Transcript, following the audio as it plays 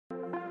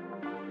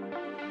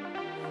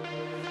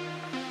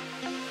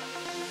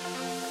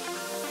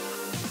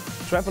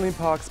Trampoline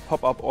parks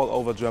pop up all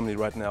over Germany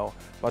right now,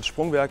 but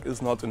Sprungwerk is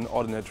not an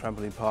ordinary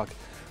trampoline park.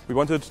 We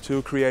wanted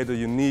to create a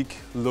unique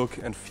look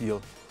and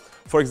feel.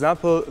 For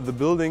example, the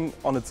building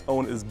on its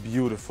own is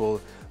beautiful.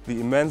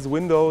 The immense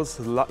windows,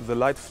 the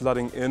light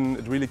flooding in,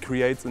 it really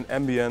creates an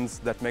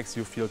ambience that makes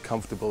you feel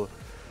comfortable.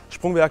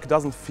 Sprungwerk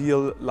doesn't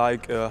feel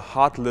like a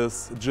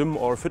heartless gym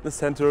or fitness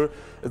center.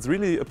 It's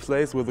really a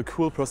place with a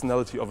cool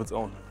personality of its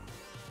own.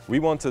 We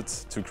wanted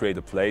to create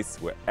a place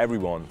where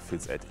everyone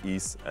feels at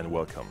ease and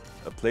welcome.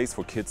 A place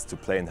for kids to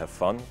play and have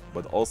fun,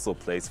 but also a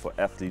place for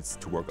athletes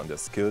to work on their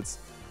skills,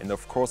 and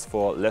of course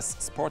for less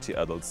sporty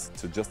adults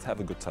to just have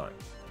a good time.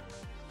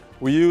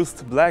 We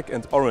used black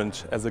and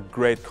orange as a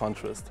great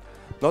contrast.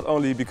 Not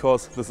only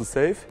because this is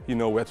safe, you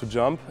know where to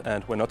jump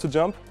and where not to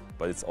jump,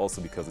 but it's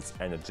also because it's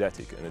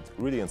energetic and it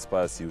really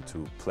inspires you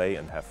to play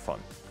and have fun.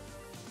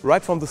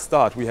 Right from the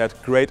start we had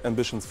great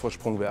ambitions for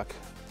Sprungwerk.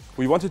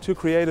 We wanted to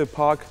create a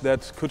park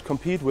that could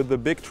compete with the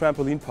big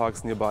trampoline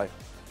parks nearby.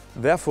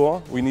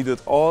 Therefore, we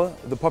needed all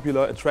the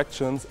popular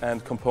attractions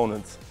and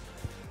components.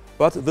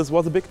 But this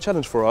was a big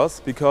challenge for us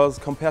because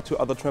compared to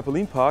other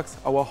trampoline parks,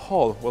 our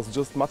hall was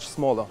just much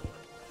smaller.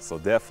 So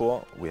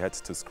therefore, we had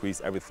to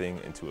squeeze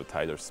everything into a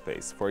tighter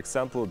space. For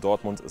example,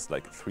 Dortmund is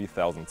like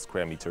 3,000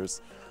 square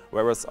meters,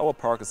 whereas our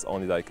park is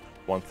only like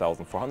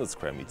 1,400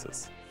 square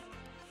meters.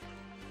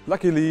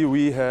 Luckily,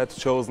 we had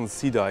chosen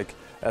Sidijk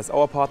as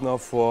our partner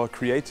for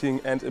creating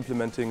and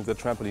implementing the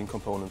trampoline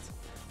components.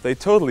 They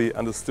totally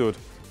understood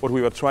what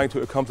we were trying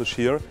to accomplish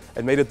here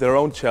and made it their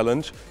own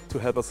challenge to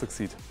help us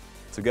succeed.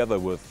 Together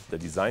with the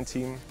design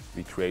team,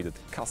 we created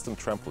custom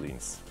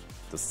trampolines.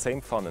 The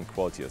same fun and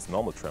quality as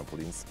normal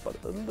trampolines, but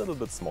a little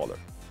bit smaller.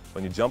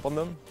 When you jump on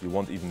them, you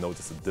won't even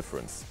notice a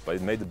difference. But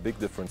it made a big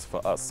difference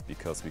for us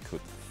because we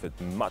could fit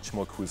much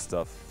more cool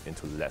stuff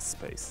into less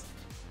space.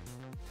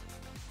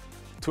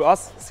 To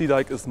us,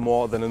 Sidijk is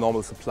more than a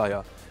normal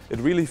supplier. It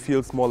really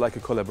feels more like a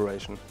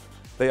collaboration.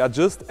 They are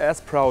just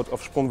as proud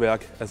of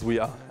Sprungwerk as we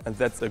are, and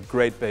that's a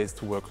great base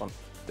to work on.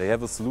 They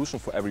have a solution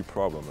for every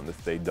problem, and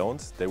if they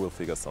don't, they will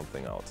figure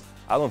something out.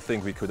 I don't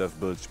think we could have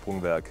built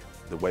Sprungwerk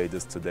the way it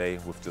is today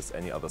with just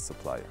any other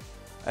supplier.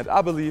 And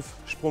I believe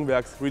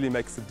Sprungwerk really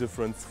makes a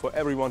difference for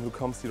everyone who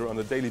comes here on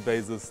a daily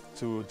basis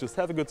to just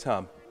have a good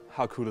time.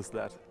 How cool is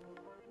that?